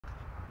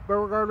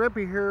Beauregard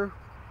Rippy here.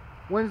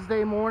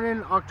 Wednesday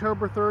morning,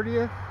 October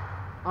 30th.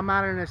 I'm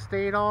at an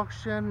estate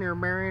auction near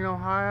Marion,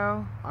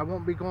 Ohio. I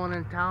won't be going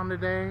in town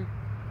today,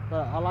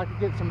 but I'd like to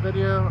get some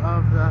video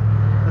of the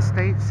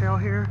estate sale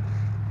here.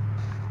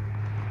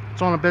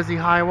 It's on a busy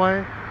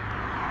highway.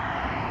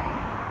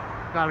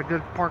 Got a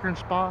good parking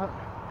spot.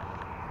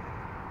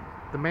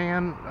 The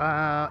man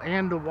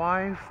and the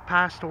wife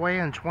passed away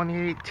in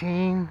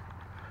 2018.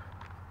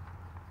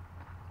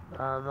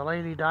 The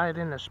lady died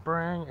in the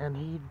spring,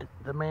 and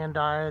the man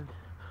died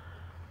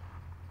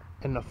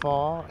in the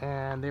fall,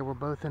 and they were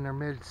both in their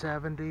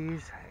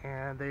mid-70s,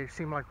 and they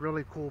seemed like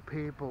really cool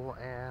people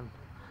and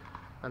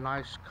a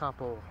nice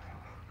couple.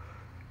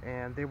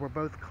 And they were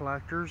both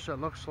collectors, it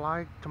looks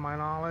like, to my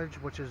knowledge,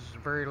 which is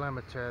very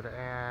limited.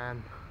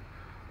 And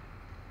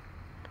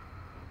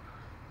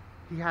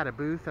he had a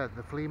booth at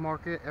the flea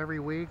market every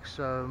week,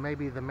 so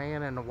maybe the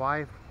man and the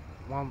wife,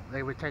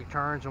 they would take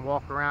turns and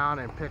walk around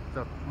and pick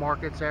the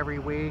markets every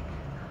week.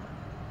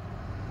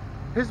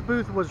 His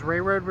booth was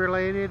railroad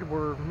related.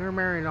 We're near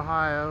Marion,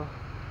 Ohio.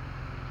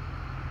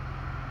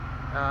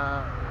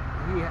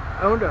 He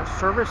owned a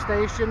service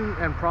station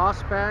in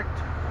Prospect,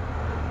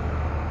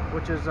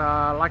 which is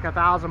like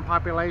 1,000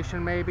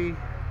 population, maybe,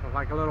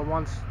 like a little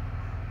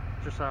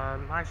just a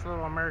nice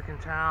little American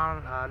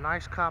town. A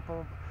nice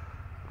couple.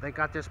 They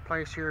got this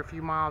place here a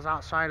few miles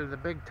outside of the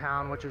big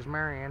town, which is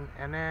Marion,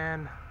 and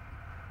then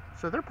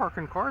so they're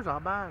parking cars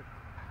out back.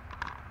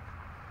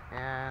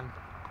 And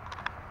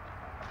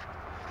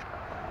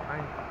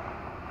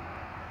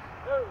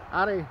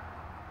howdy.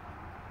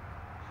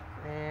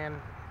 And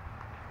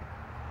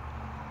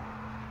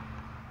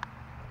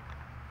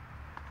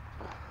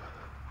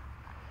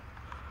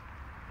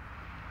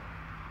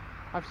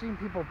I've seen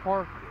people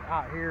park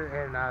out here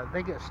and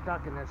they get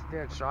stuck in this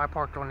ditch, so I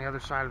parked on the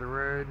other side of the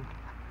road.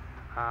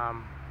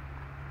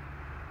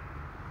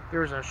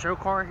 There's a show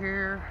car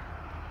here.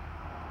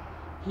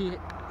 He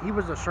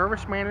was a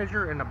service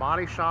manager in the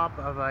body shop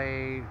of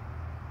a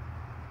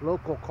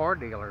local car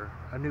dealer,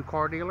 a new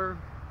car dealer.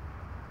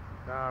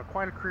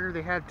 Quite a career.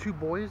 They had 2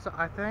 boys,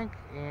 I think,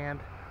 and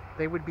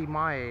they would be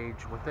my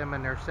age. With them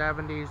in their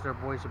 70s, their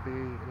boys would be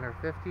in their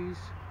 50s.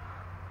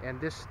 And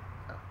this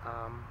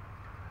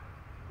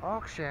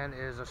auction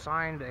is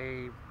assigned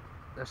a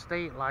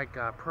estate like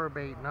a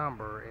probate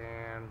number,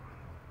 and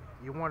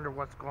you wonder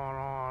what's going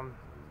on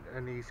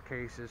in these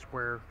cases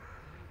where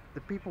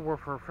the people were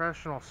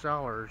professional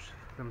sellers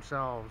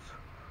themselves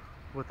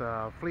with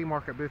a flea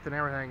market booth and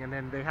everything, and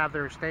then they have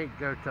their estate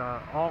go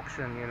to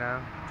auction, you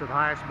know, to the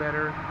highest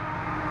bidder.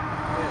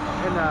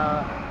 And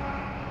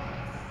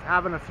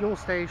having a fuel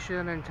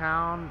station in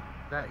town,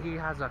 that he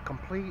has a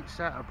complete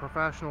set of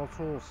professional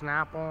tools,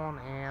 Snap-on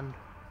and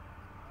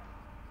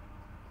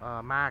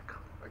Mac,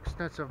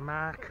 extensive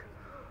Mac.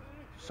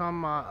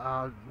 Some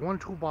one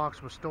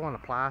toolbox was still in the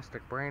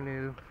plastic, brand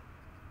new.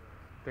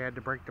 They had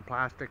to break the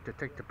plastic to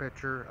take the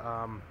picture.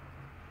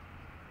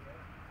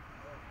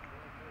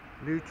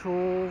 New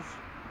tools.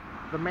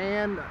 The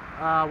man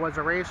was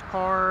a race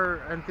car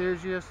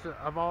enthusiast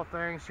of all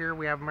things. Here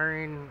we have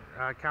Marion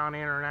County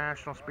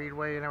International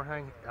Speedway and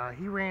everything.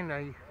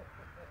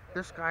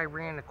 This guy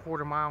ran a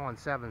quarter mile in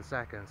 7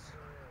 seconds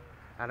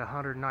at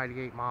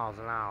 198 miles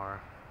an hour.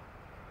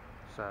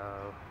 So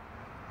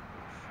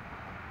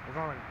we're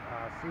going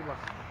to see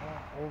what's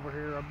over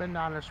here. I've been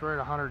down this road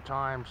 100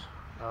 times.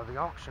 The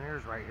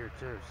auctioneer's right here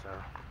too, so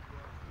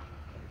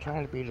I'm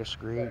trying to be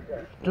discreet.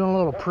 Doing a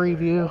little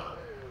preview.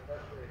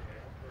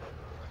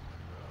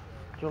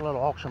 Do a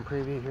little auction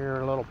preview here,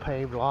 a little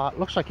paved lot.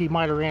 Looks like he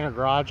might have ran a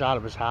garage out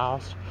of his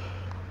house.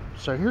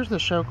 So here's the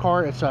show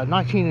car. It's a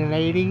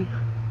 1980,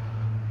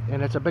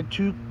 and it's a big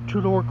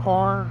two-door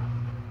car,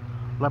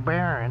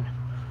 LeBaron.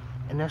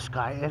 And this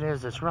guy,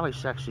 it's really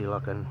sexy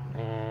looking,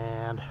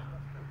 and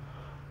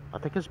I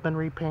think it's been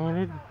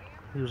repainted.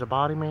 He was a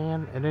body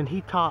man, and then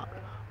he taught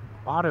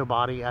auto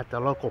body at the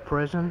local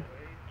prison,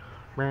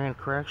 Marion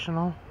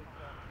Correctional.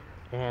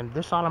 And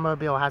this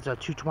automobile has a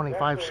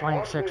 225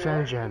 slant 6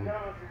 engine.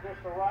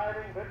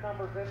 Bid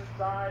number's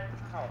inside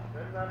the house.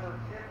 Bid number's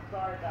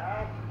inside the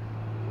house.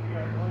 We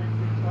are going to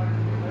start the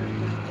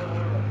list a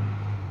little early.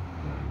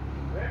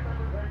 Bid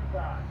number's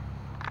inside.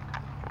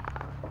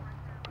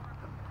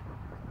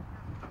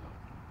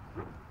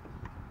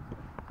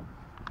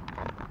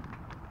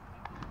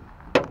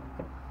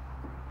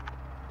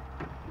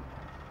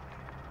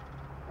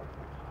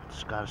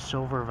 It's got a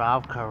silver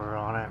valve cover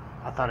on it.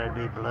 I thought it'd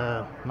be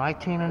blue.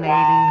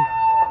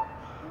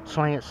 1980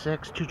 slant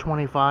 6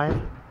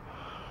 225.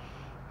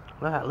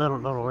 Look at that little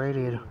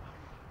radiator.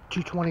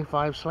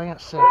 225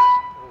 slant 6.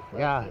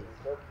 Yeah.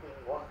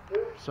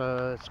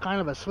 So it's kind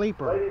of a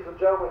sleeper. Ladies and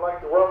gentlemen, we'd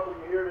like to welcome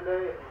you here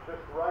today. If you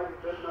just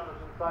arrived, bid numbers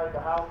inside the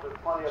house. There's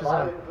plenty of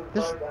items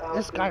inside the house.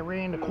 This guy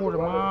ran a quarter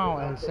mile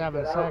in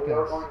 7 seconds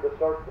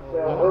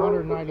at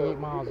 198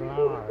 miles an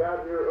hour.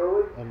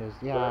 And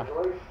yeah.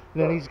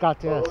 And then he's got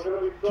this.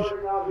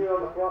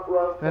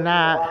 And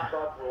that.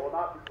 We'll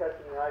not be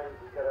catching the items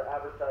we got to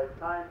advertise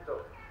time,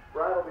 so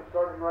Ride will be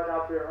starting right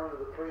out there under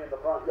the tree in the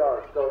front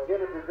yard. So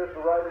again, if you're just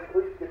arriving,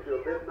 please get you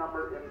a bid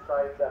number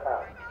inside the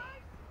house.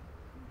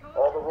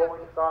 All the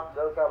rolling stock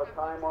does have a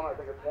time on it. I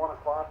think it's 1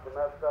 o'clock when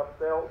that stuff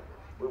sells.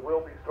 We will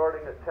be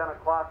starting at 10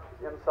 o'clock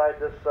inside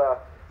this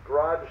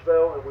garage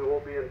sale, and we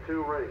will be in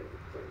 2 rings.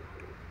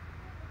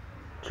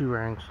 2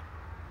 rings.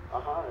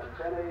 And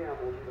 10 a.m.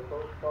 will be the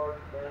first cars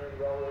bearing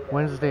railroad.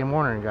 Wednesday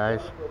morning, guys.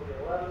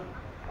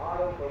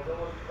 Auto,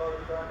 mobility, car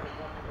tracking,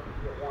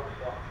 will be at 1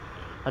 o'clock.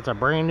 That's a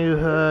brand new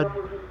hood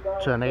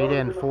to an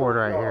 8-end Ford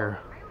right here.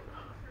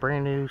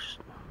 Brand new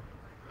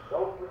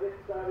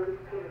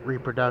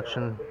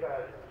reproduction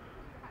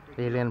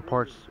 8-end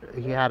parts.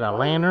 He had a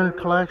lantern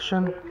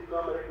collection.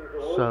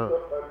 So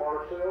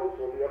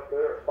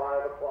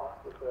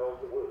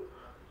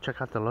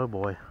check out the low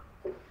boy.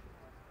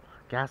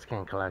 Gas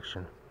can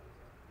collection.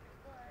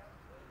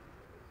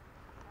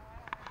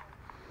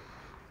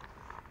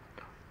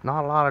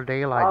 Not a lot of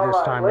daylight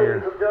this time of year.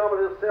 Ladies and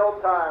gentlemen, it's sale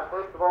time.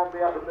 First of all, on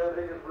behalf of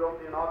Midweek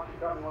Realty and Auction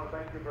Company, I want to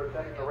thank you for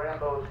attending the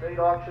Rambo Estate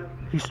Auction.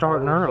 He's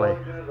starting early.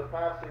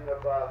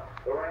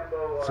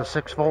 It's a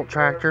 6-volt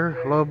tractor,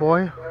 low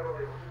boy.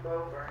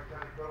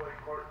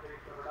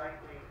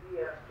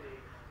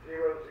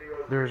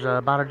 There's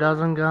about a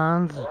dozen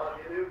guns. He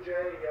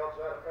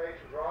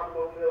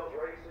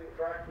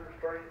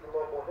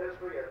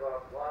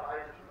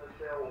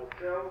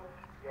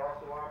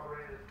also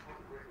operated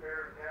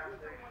repair and gas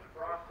station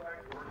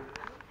prospect, worked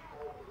as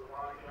a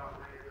body shop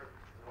manager,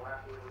 and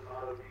lastly was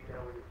auto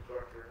detailing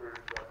instructor here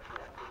in the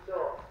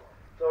facility.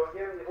 So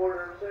again, the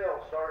order of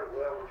sales started,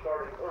 well, we're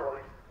starting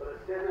early, but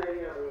at 10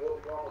 a.m. we will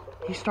be going with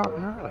the He's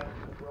starting early.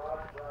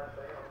 garage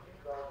sale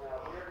starting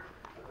out here,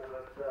 and then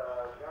the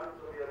guns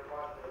will be at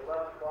approximately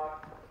 11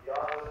 o'clock, the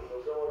auto, the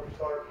mobility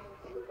starts,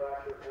 and the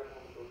tractor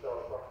systems will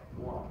start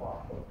approximately 1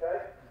 o'clock,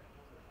 okay?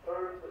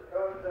 Turns the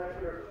code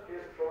executors,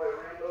 Skid, Troy,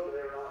 Rambo,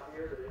 they're not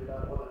here, they did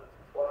not want to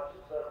watch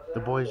the subset.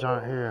 The boys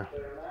aren't here.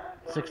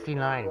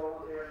 69. Your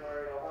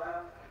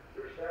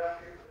staff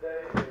here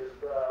today is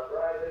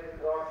Brad Davis,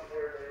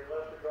 auctioneer, Dave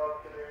Lester,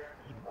 auctioneer.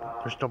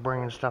 They're still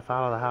bringing stuff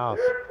out of the house.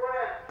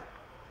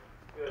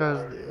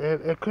 Because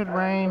it could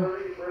rain.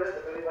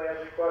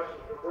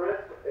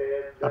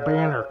 A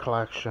banner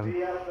collection.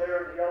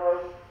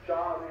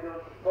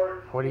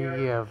 What do you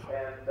give?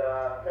 And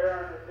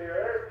Karen is here.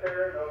 There's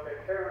Karen. Okay,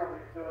 Karen will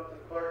be doing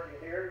some clerking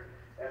here.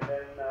 And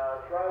then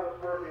Travis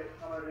Murphy is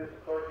coming to do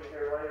some clerking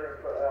here later.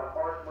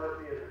 Mark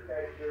Murphy is your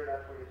cashier, and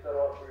that's where you settle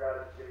up for your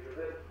items to get your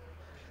business.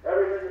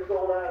 Everything is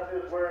sold out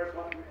is where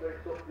once we say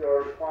you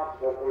are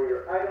responsible for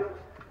your items.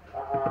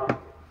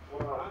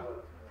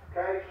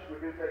 Cash, we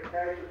do take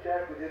cash and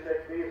check, we do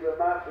take Visa,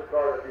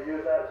 MasterCard. If you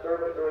use that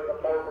service, there is a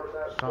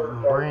 4%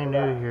 Something brand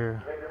new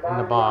here in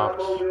the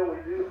box. We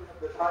do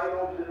the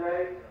title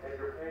today, and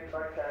you're paying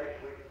by cash.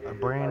 A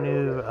brand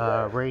new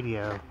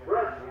radio.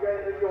 Brett, you got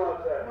anything you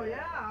want to say? Well,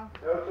 yeah.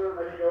 No, sir,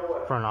 ready to go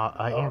away. For an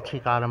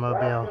antique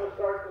automobile. We're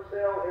start the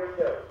sale, here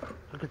we go.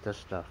 Look at this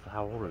stuff,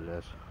 how old it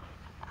is.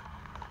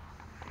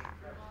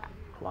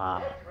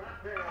 Wow.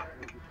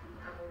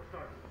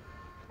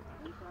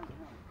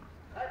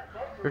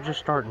 They're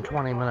just starting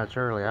 20 minutes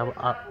early. We got a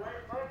lot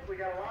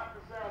to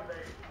sell,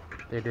 Dave.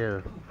 They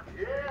do.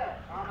 Yeah,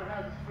 Ahmed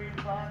has a sweet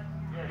spot.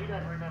 Yeah, he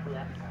doesn't remember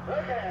that.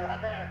 Okay,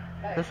 right there.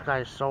 Hey. This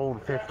guy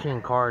sold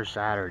 15 cars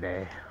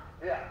Saturday.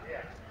 Yeah.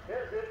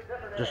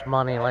 Just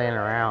money laying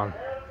around.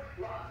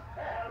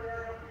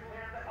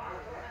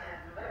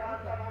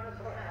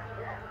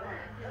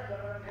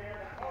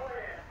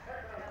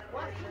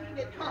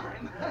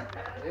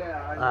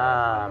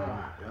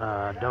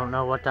 Don't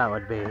know what that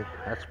would be.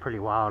 That's pretty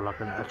wild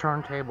looking. A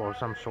turntable of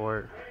some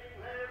sort.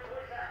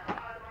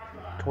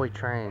 Toy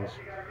trains.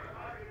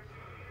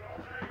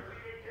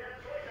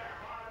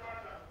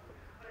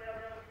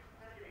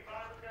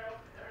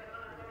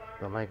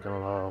 The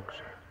Lincoln Logs.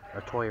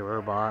 A toy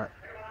robot.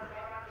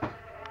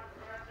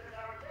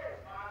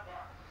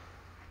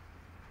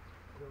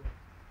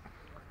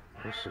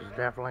 This is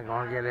definitely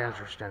going to get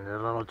interesting. The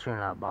little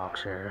tune-up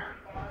box here.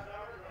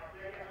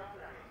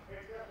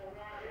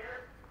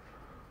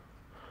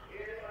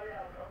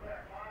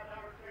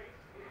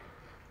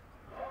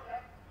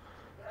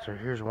 So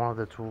here's one of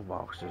the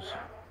toolboxes.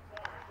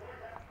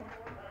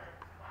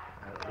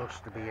 It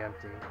looks to be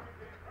empty.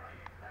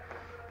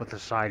 With the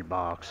side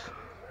box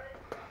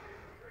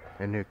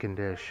in new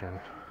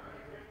condition.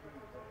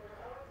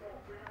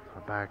 A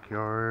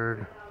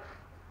backyard.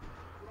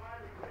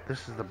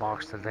 This is the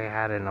box that they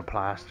had in the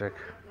plastic.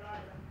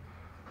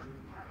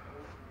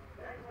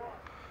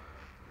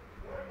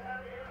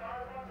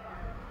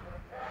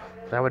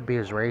 That would be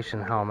his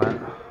racing helmet.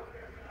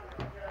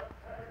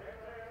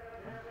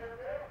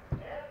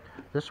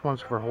 This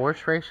one's for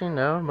horse racing,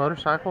 no?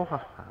 Motorcycle? I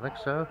think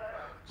so.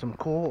 Some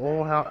cool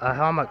old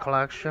helmet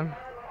collection.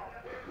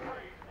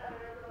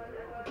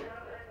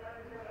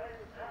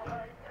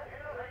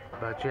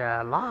 But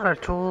yeah, a lot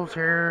of tools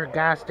here,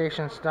 gas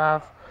station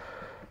stuff,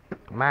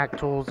 Mac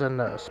tools, and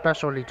the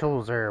specialty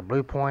tools there.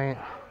 Blue Point,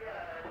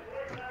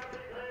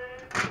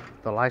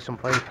 the license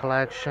plate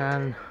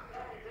collection,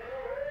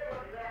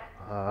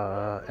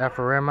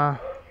 Ephrema.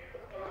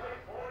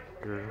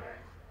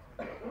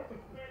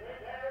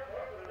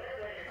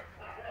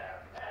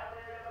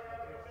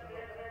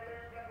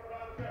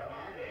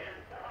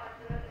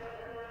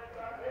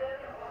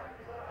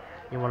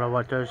 You wonder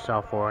what those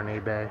sell for on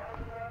eBay.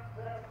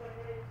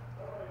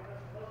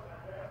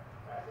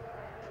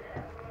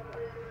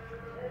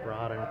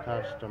 Rod and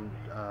custom.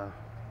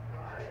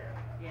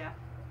 Yeah.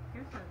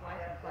 Here's his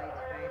license plates,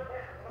 babe.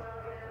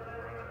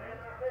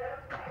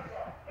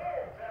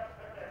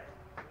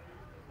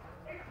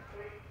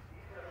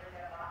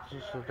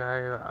 This is a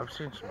guy. I've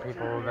seen some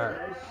people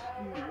that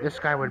this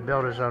guy would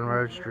build his own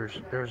roadsters.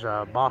 There's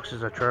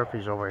boxes of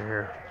trophies over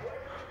here.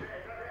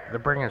 They're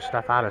bringing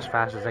stuff out as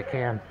fast as they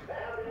can.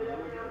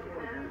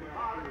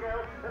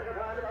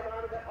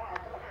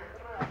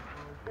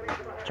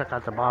 Check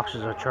out the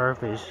boxes of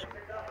trophies.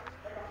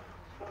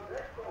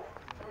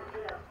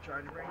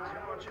 Tried to bring too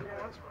much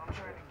at once, but I'm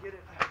trying to get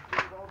it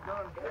all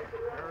done. They're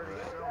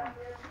already selling.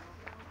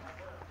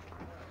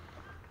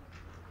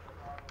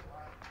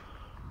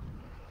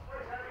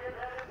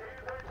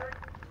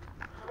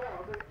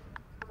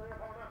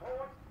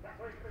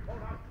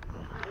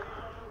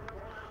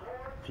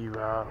 A few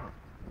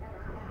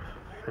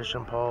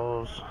fishing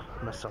poles,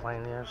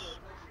 miscellaneous.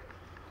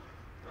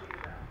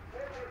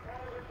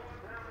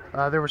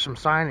 There was some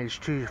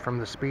signage too from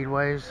the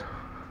speedways.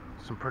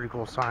 Some pretty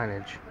cool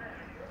signage.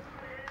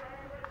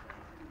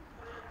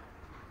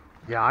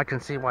 Yeah, I can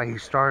see why he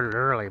started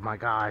early. My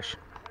gosh.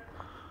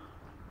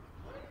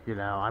 You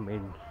know, I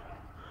mean,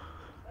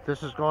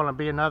 this is going to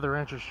be another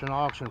interesting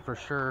auction for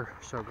sure.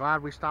 So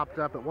glad we stopped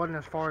up. It wasn't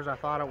as far as I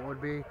thought it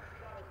would be.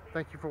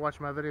 Thank you for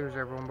watching my videos,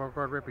 everyone.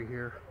 Rippy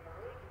here.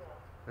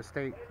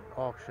 Estate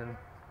auction,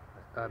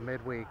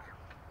 midweek.